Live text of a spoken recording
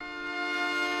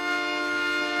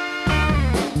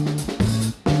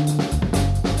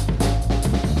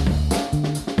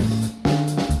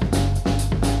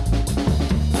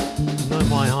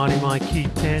mai ki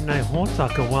tēnei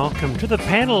hōtaka. Welcome to the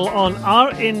panel on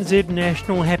RNZ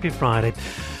National. Happy Friday.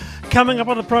 Coming up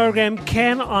on the program,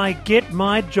 can I get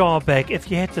my job back? If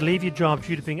you had to leave your job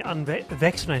due to being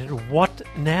unvaccinated, what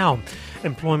now?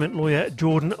 Employment lawyer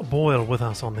Jordan Boyle with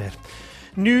us on that.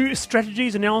 New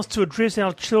strategies announced to address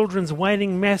our children's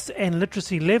waning maths and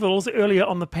literacy levels. Earlier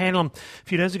on the panel, a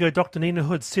few days ago, Dr. Nina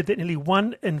Hood said that nearly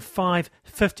 1 in 5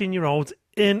 15-year-olds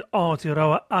in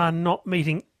Aotearoa are not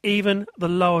meeting even the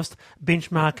lowest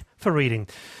benchmark for reading.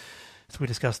 So we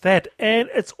discussed that. And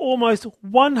it's almost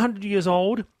 100 years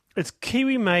old. It's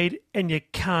Kiwi-made and you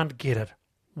can't get it.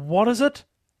 What is it?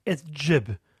 It's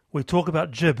jib. We'll talk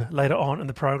about jib later on in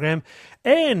the program.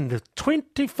 And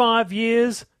 25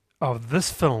 years of this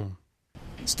film.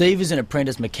 Steve is an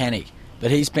apprentice mechanic,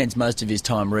 but he spends most of his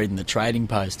time reading the Trading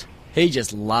Post. He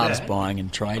just loves buying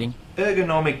and trading.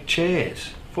 Ergonomic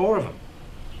chairs, 4 of them.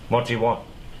 What do you want?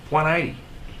 180.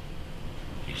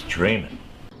 He's dreaming.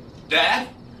 Dad,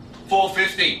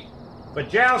 450. For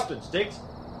jousting sticks,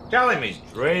 tell him he's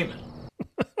dreaming.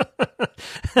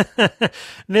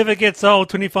 Never gets old,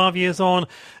 25 years on.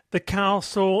 The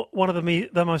Castle, one of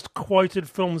the most quoted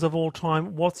films of all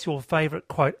time. What's your favourite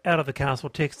quote out of The Castle?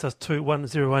 Text us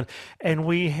 2101. And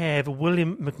we have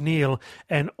William McNeill,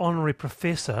 an honorary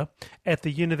professor at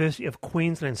the University of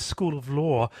Queensland School of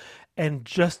Law, and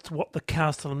just what The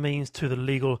Castle means to the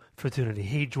legal fraternity.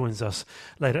 He joins us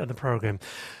later in the program.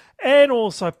 And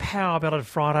also Power Ballad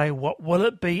Friday. What will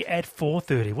it be at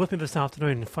 4:30? With me this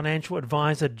afternoon, financial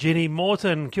advisor Jennie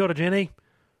Moreton. Kia ora, Jennie.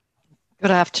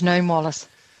 Good afternoon, Wallace.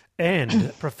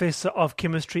 And Professor of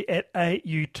Chemistry at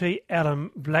AUT,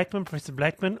 Allan Blackman. Professor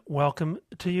Blackman, welcome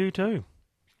to you too.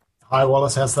 Hi,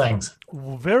 Wallace. How's things?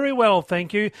 Very well,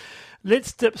 thank you.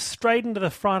 Let's dip straight into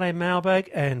the Friday mailbag.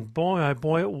 And boy, oh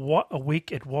boy, what a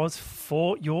week it was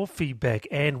for your feedback.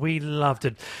 And we loved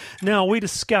it. Now, we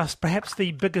discussed perhaps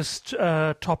the biggest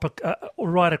topic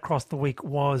right across the week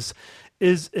was,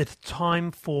 is it time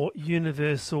for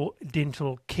universal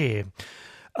dental care?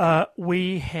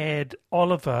 We had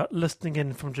Oliver listening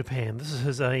in from Japan. This is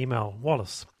his email.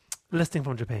 Wallace, listening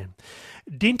from Japan.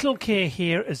 Dental care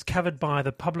here is covered by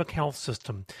the public health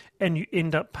system, and you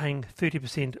end up paying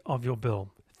 30% of your bill.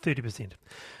 30%.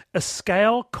 A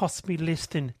scale costs me less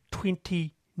than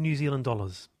 20 New Zealand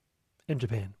dollars in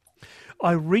Japan.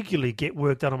 I regularly get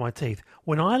work done on my teeth.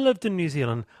 When I lived in New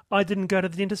Zealand, I didn't go to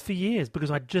the dentist for years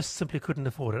because I just simply couldn't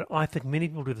afford it. I think many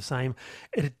people do the same.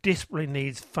 It desperately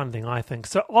needs funding, I think.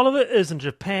 So Oliver is in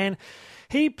Japan.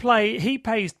 He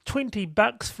pays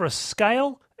 $20 for a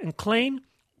scale and clean.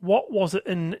 What was it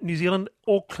in New Zealand?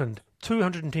 Auckland,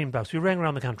 $210. We rang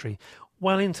around the country.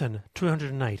 Wellington,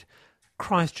 $208.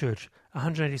 Christchurch,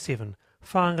 $187.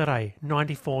 Whangarei,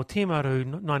 $94.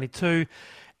 Timaru, $92.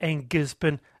 And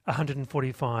Gisborne,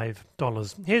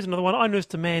 $145. Here's another one. I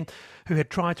nursed a man who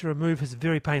had tried to remove his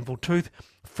very painful tooth.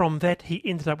 From that, he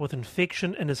ended up with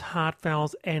infection in his heart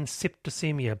valves and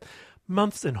septicemia.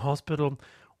 Months in hospital,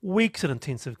 weeks in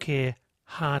intensive care,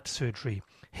 heart surgery.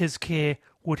 His care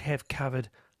would have covered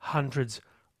hundreds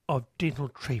of dental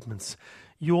treatments.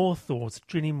 Your thoughts,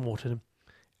 Jennie Moreton,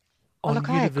 on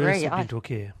universal dental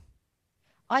care?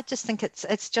 I just think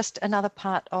it's just another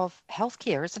part of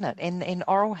healthcare, isn't it? And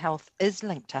oral health is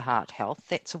linked to heart health.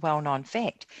 That's a well-known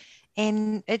fact.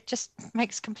 And it just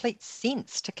makes complete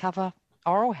sense to cover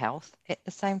oral health at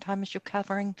the same time as you're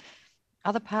covering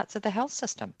other parts of the health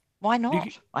system. Why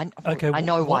not? I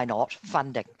know why not.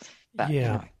 Funding. But,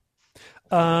 yeah.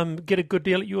 Get a good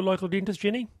deal at your local dentist,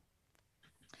 Jennie?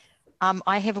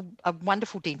 I have a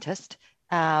wonderful dentist.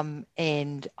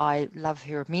 And I love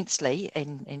her immensely,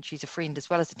 and she's a friend as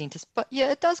well as a dentist. But yeah,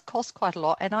 it does cost quite a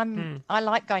lot, and I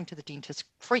like going to the dentist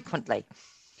frequently,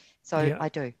 so yeah. I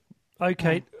do.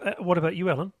 Okay, what about you,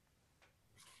 Allan?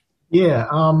 Yeah,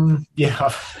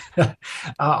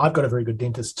 I've got a very good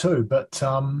dentist too. But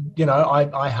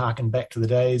I harken back to the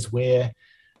days where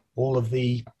all of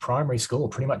the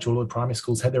pretty much all of the primary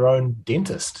schools had their own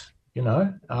dentist.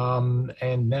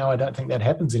 And now I don't think that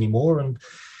happens anymore. And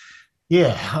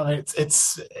yeah, I mean,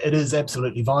 it is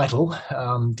absolutely vital,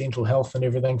 dental health and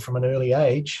everything from an early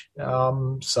age.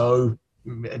 So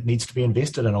it needs to be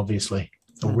invested in, obviously,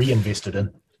 or reinvested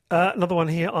in. Another one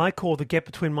here. I call the gap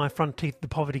between my front teeth the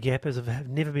poverty gap, as I have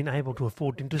never been able to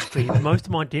afford dentistry. Most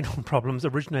of my dental problems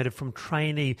originated from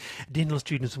trainee dental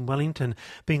students in Wellington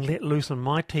being let loose on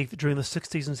my teeth during the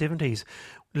 60s and 70s.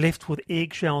 Left with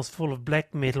eggshells full of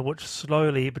black metal, which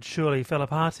slowly but surely fell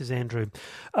apart, says Andrew.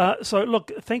 So, look,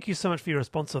 thank you so much for your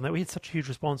response on that. We had such a huge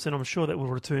response, and I'm sure that we'll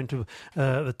return to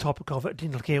the topic of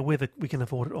dental care, whether we can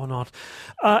afford it or not.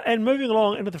 And moving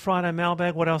along into the Friday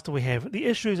mailbag, what else do we have? The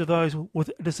issues of those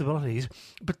with disabilities disabilities,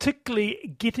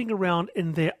 particularly getting around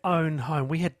in their own home.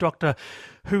 We had Dr.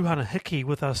 Huhana Hickey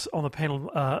with us on the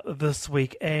panel this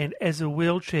week, and as a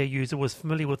wheelchair user was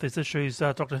familiar with these issues.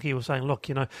 Dr. Hickey was saying, look,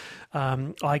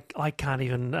 I can't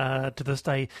even to this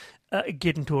day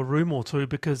get into a room or two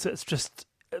because it's just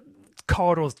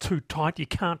corridor's too tight. You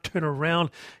can't turn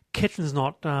around. Kitchen's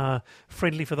not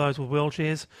friendly for those with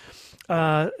wheelchairs.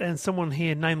 And someone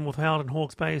here, name withheld in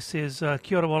Hawke's Bay, says,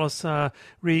 Kia ora Wallace,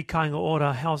 re kainga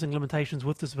ora, housing limitations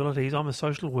with disabilities. I'm a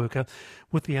social worker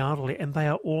with the elderly, and they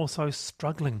are also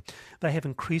struggling. They have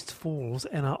increased falls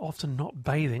and are often not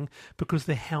bathing because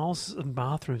their houses and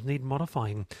bathrooms need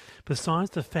modifying.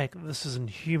 Besides the fact that this is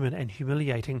inhuman and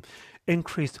humiliating,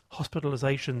 increased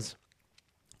hospitalisations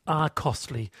are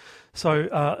costly. So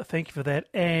thank you for that.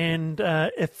 And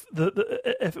if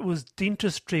it was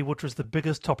dentistry, which was the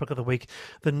biggest topic of the week,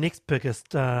 the next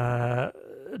biggest,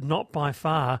 not by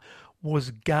far, was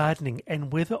gardening,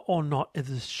 and whether or not it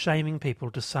is shaming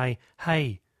people to say,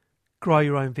 hey, grow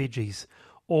your own veggies,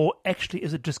 or actually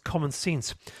is it just common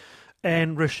sense?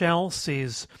 And Rochelle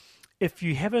says, if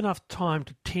you have enough time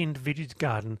to tend veggies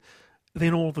garden,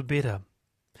 then all the better.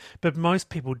 But most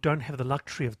people don't have the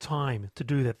luxury of time to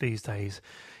do that these days.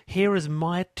 Here is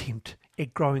my attempt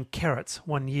at growing carrots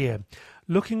one year.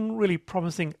 Looking really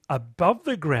promising above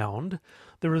the ground,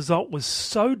 the result was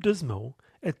so dismal,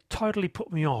 it totally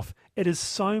put me off. It is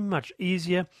so much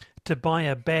easier to buy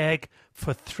a bag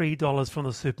for $3 from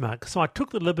the supermarket. So I took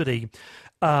the liberty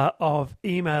of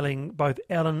emailing both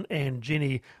Allan and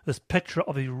Jennie this picture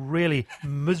of these really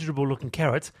miserable looking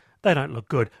carrots. They don't look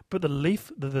good, but the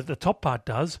leaf, the top part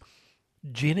does.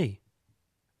 Jennie.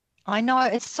 I know,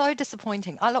 it's so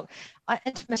disappointing.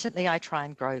 Intermittently, I try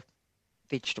and grow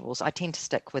vegetables. I tend to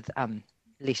stick with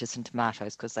lettuce and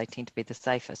tomatoes because they tend to be the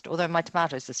safest, although my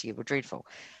tomatoes this year were dreadful.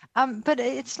 But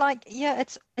it's like,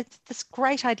 it's this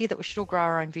great idea that we should all grow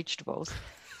our own vegetables.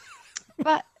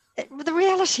 But the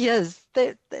reality is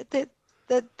that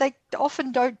they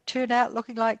often don't turn out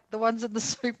looking like the ones in the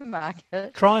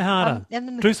supermarket. Try harder.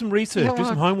 Do some research. Do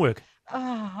some homework.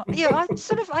 I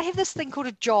have this thing called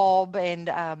a job and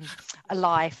a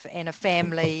life and a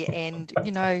family, and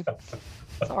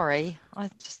sorry, I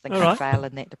just think I fail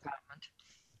in that department.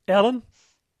 Allan?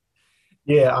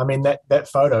 Yeah, I mean that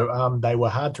photo, they were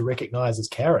hard to recognise as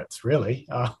carrots, really.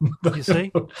 You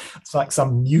see, it's like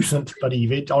some mutant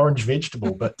bloody orange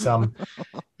vegetable. But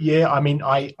yeah, I mean,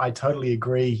 I totally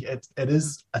agree. It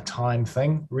is a time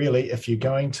thing, really. If you're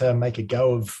going to make a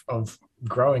go of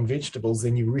growing vegetables,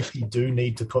 then you really do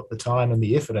need to put the time and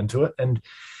the effort into it. And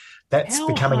that's how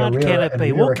becoming hard a rare, can it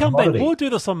be? We'll come commodity. back. We'll do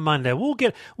this on Monday. We'll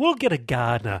get a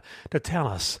gardener to tell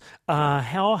us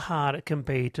how hard it can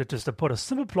be to put a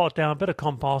simple plot down, a bit of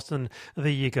compost, and there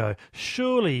you go.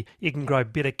 Surely you can grow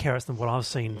better carrots than what I've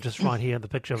seen just right here in the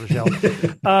picture of Rochelle.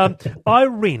 I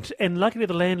rent, and luckily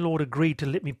the landlord agreed to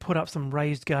let me put up some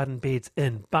raised garden beds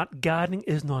in. But gardening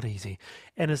is not easy,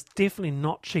 and it's definitely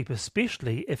not cheap,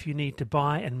 especially if you need to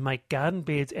buy and make garden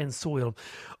beds and soil.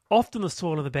 Often the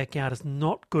soil in the backyard is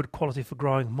not good quality for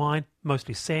growing. Mine,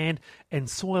 mostly sand, and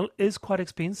soil is quite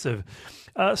expensive.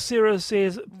 Sarah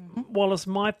says, Wallace,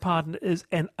 my partner is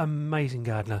an amazing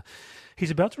gardener.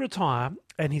 He's about to retire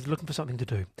and he's looking for something to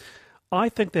do. I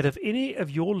think that if any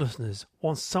of your listeners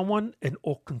want someone in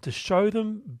Auckland to show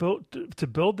them, to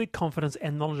build their confidence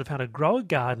and knowledge of how to grow a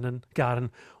garden,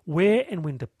 where and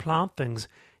when to plant things,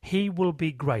 he will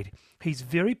be great. He's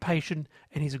very patient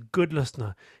and he's a good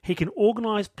listener. He can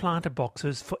organise planter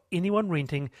boxes for anyone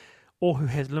renting or who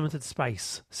has limited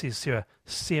space, says Sarah.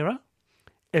 Sarah,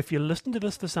 if you listen to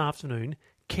this afternoon,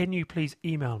 can you please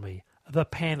email me,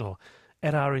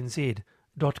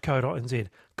 thepanel@rnz.co.nz,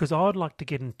 because I would like to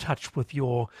get in touch with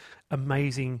your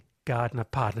amazing gardener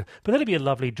partner. But that'd be a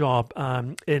lovely job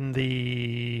in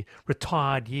the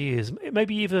retired years,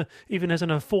 maybe even as an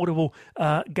affordable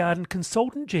garden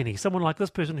consultant, Jennie, someone like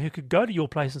this person who could go to your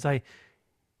place and say,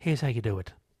 here's how you do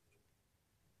it.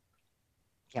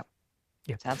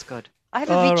 Yep. Sounds good. I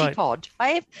have a veggie pod.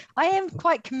 I am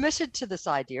quite committed to this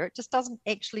idea. It just doesn't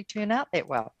actually turn out that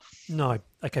well. No.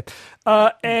 Okay.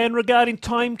 And regarding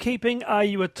timekeeping, are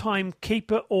you a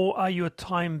timekeeper or are you a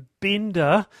time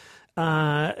bender?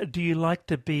 Do you like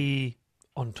to be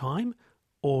on time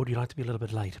or do you like to be a little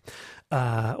bit late?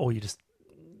 Or you just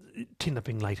tend up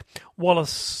being late?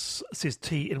 Wallace says,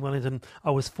 T in Wellington,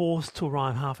 I was forced to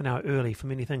arrive half an hour early for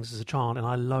many things as a child and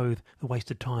I loathe the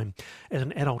wasted time. As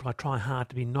an adult, I try hard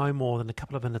to be no more than a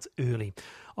couple of minutes early.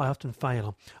 I often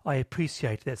fail. I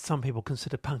appreciate that some people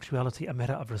consider punctuality a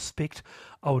matter of respect.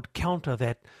 I would counter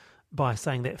that by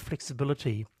saying that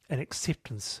flexibility and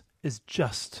acceptance is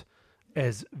just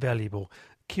as valuable.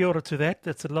 Kia ora to that.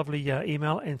 That's a lovely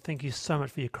email, and thank you so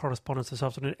much for your correspondence this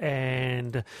afternoon.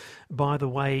 And by the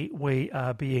way, we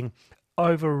are being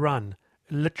overrun,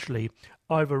 literally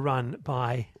overrun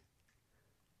by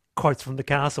quotes from the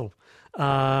castle.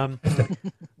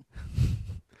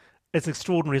 It's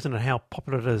extraordinary, isn't it, how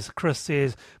popular it is. Chris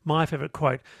says, my favourite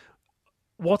quote,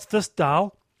 "What's this,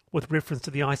 Dal?" with reference to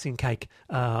the icing cake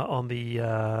on the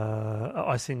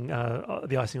icing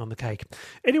on the cake.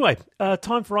 Anyway,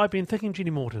 time for I've Been Thinking,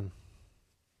 Jennie Moreton.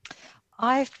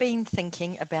 I've been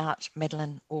thinking about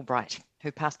Madeleine Albright,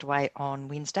 who passed away on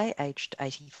Wednesday, aged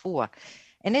 84.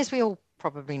 And as we all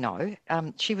probably know,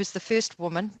 she was the first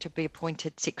woman to be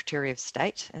appointed Secretary of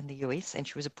State in the US, and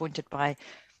she was appointed by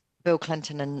Bill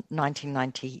Clinton in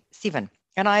 1997.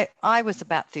 And I was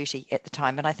about 30 at the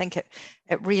time, and I think it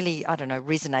really,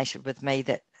 resonated with me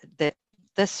that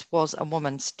this was a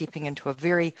woman stepping into a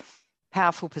very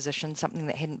powerful position, something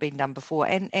that hadn't been done before,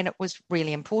 and it was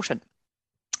really important.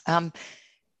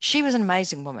 She was an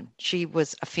amazing woman. She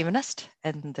was a feminist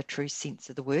in the true sense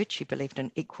of the word. She believed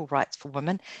in equal rights for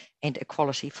women and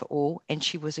equality for all, and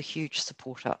she was a huge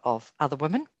supporter of other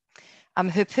women.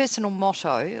 Her personal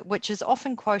motto, which is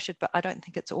often quoted, but I don't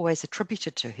think it's always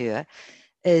attributed to her,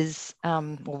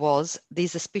 was,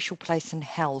 "There's a special place in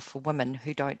hell for women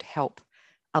who don't help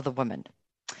other women."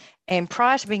 And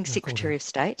prior to being Secretary of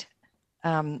State,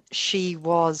 she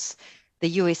was the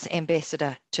US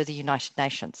ambassador to the United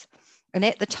Nations. And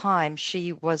at the time,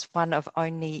 she was one of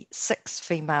only 6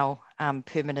 female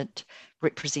permanent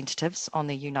representatives on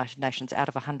the United Nations out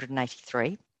of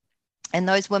 183. And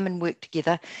those women worked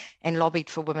together and lobbied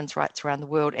for women's rights around the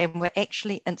world, and were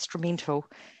actually instrumental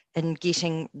in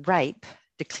getting rape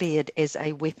declared as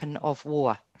a weapon of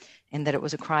war, and that it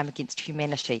was a crime against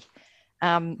humanity.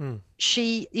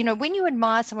 She, when you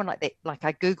admire someone like that, like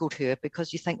I Googled her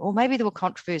because you think, oh, maybe there were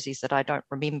controversies that I don't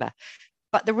remember,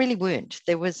 but there really weren't.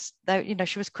 She was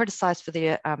criticised for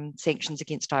the sanctions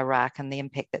against Iraq and the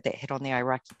impact that had on the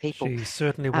Iraqi people. She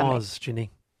certainly was,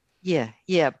 Jennie.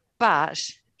 Yeah,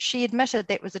 but she admitted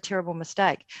that was a terrible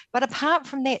mistake. But apart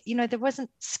from that, there wasn't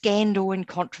scandal and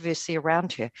controversy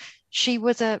around her. She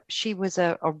was a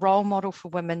role model for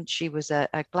women. She was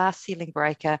a glass ceiling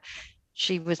breaker.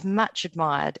 She was much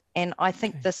admired. And I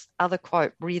think this other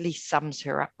quote really sums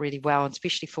her up really well,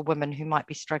 especially for women who might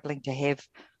be struggling to have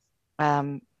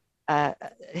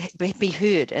be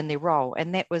heard in their role.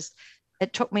 And that was,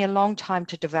 it took me a long time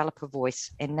to develop a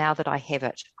voice. And now that I have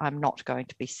it, I'm not going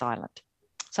to be silent.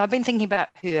 So I've been thinking about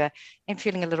her and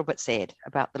feeling a little bit sad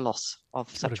about the loss of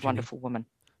such a wonderful woman.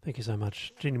 Thank you so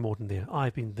much. Jennie Moreton there.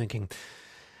 I've been thinking.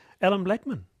 Allan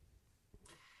Blackman.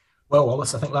 Well,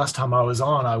 Wallace, I think last time I was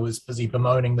on, I was busy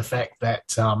bemoaning the fact that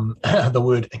the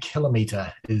word a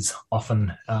kilometre is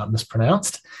often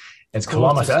mispronounced as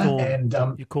kilometre. And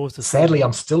sadly,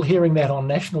 I'm still hearing that on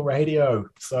national radio.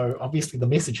 So obviously the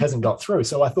message hasn't got through.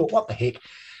 So I thought, what the heck?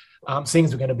 Seeing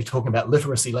as we're going to be talking about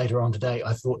literacy later on today,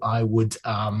 I thought I would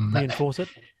reinforce it.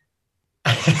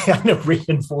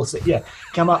 Reinforce it, yeah.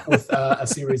 Come up with a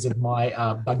series of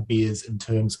my bugbears in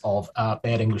terms of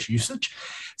bad English usage.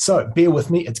 So bear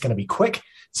with me, it's going to be quick.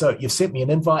 So you've sent me an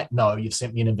invite? No, you've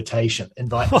sent me an invitation.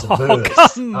 Invite is a verb.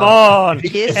 Come on,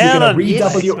 Allan,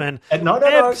 No.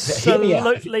 Hear me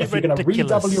out. If you're going to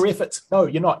redouble your efforts, no,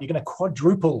 you're not. You're going to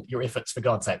quadruple your efforts, for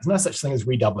God's sake. There's no such thing as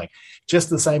redoubling. Just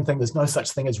the same thing. There's no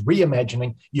such thing as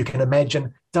reimagining. You can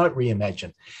imagine, don't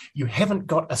reimagine. You haven't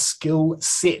got a skill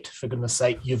set, for goodness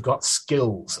sake. You've got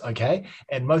skills, okay?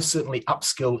 And most certainly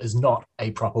upskill is not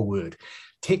a proper word.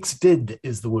 Texted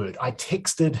is the word. I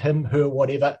texted him, her,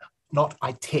 whatever. Not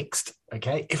I text,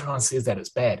 okay? Everyone says that, it's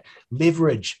bad.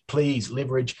 Leverage, please.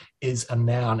 Leverage is a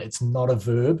noun. It's not a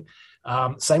verb.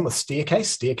 Same with staircase.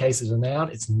 Staircase is a noun.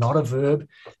 It's not a verb.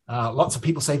 Lots of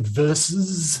people say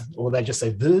verses, or they just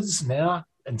say viz now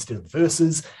instead of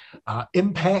verses.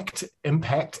 Impact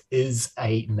is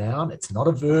a noun. It's not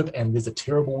a verb. And there's a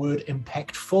terrible word,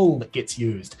 impactful, that gets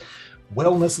used.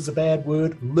 Wellness is a bad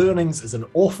word. Learnings is an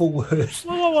awful word.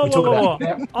 Whoa.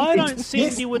 I don't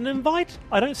send you an invite.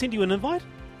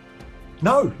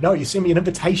 No, you send me an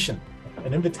invitation.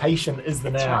 An invitation is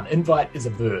the noun. Right. Invite is a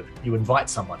verb. You invite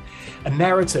someone. A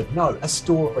narrative, no. A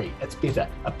story, it's better.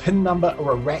 A PIN number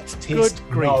or a rat test, Good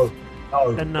grief. No,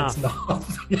 enough. It's not.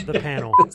 The panel.